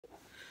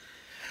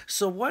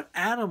So what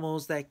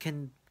animals that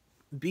can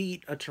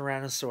beat a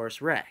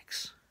Tyrannosaurus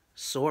Rex?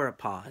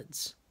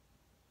 Sauropods,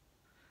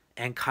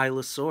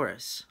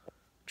 Ankylosaurus,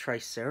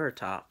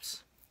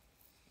 Triceratops,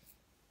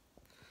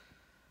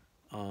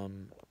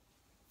 um,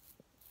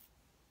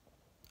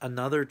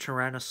 another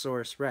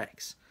Tyrannosaurus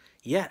Rex.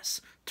 Yes,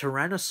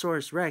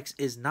 Tyrannosaurus Rex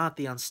is not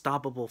the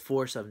unstoppable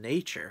force of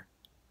nature.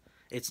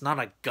 It's not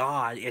a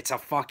god, it's a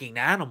fucking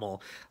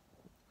animal,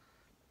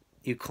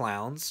 you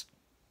clowns.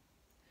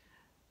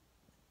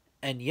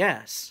 And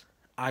yes,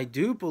 I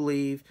do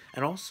believe,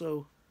 and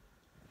also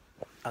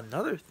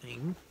another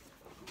thing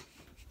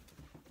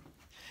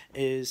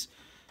is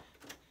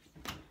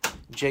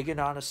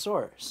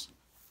Giganotosaurus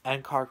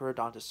and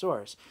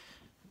Carcharodontosaurus.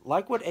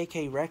 Like what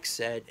AK Rex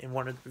said in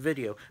one of the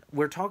video,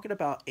 we're talking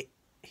about,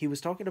 he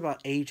was talking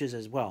about ages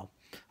as well.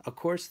 Of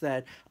course,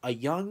 that a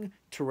young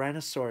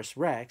Tyrannosaurus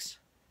Rex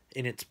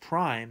in its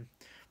prime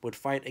would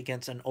fight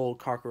against an old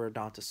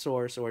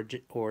Carcharodontosaurus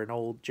or an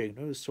old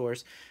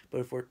Giganotosaurus,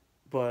 but if we're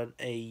but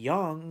a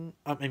young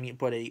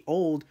but a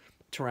old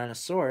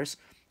Tyrannosaurus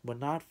would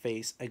not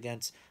face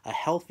against a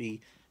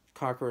healthy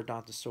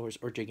Carcharodontosaurus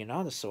or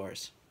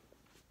Giganotosaurus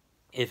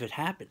if it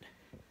happened.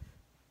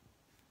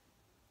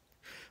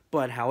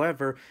 But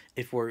however,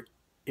 if we're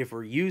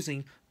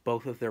using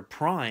both of their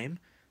prime,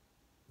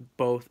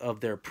 both of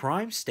their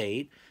prime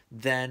state,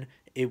 then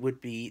it would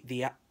be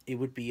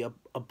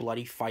a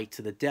bloody fight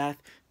to the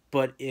death.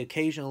 But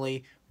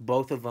occasionally,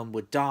 both of them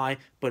would die.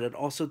 But it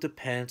also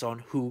depends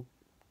on who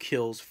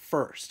kills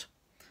first.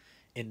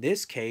 In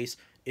this case,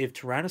 if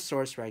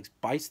Tyrannosaurus Rex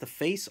bites the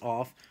face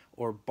off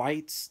or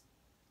bites,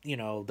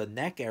 the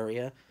neck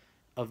area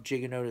of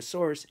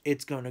Giganotosaurus,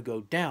 it's going to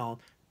go down.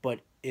 But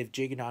if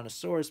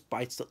Giganotosaurus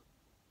bites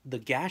the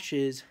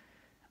gashes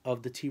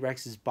of the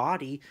T-Rex's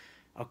body,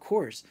 of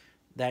course,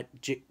 that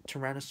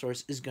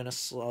Tyrannosaurus is going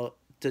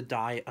to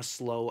die a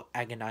slow,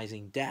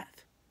 agonizing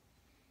death.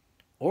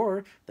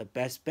 Or the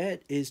best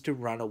bet is to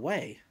run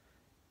away.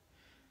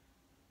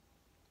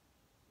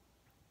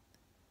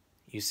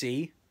 You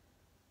see?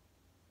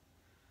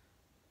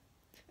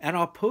 And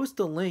I'll post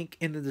a link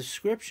in the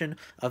description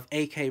of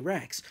AK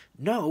Rex.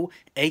 No,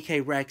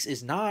 AK Rex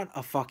is not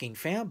a fucking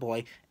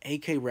fanboy.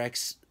 AK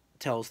Rex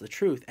tells the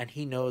truth, and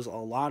he knows a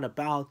lot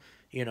about,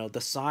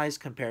 the size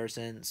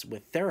comparisons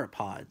with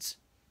theropods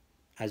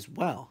as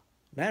well.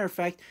 Matter of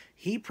fact,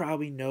 he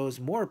probably knows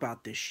more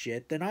about this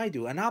shit than I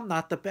do, and I'm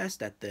not the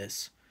best at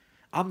this.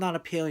 I'm not a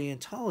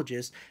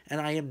paleontologist,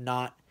 and I am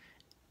not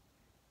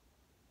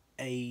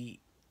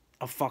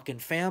a fucking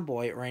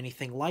fanboy or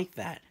anything like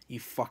that, you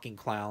fucking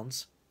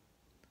clowns.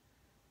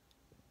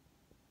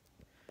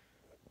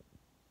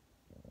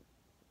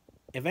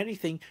 If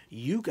anything,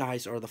 you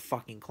guys are the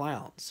fucking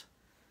clowns.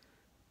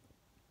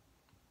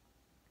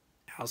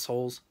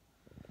 Assholes.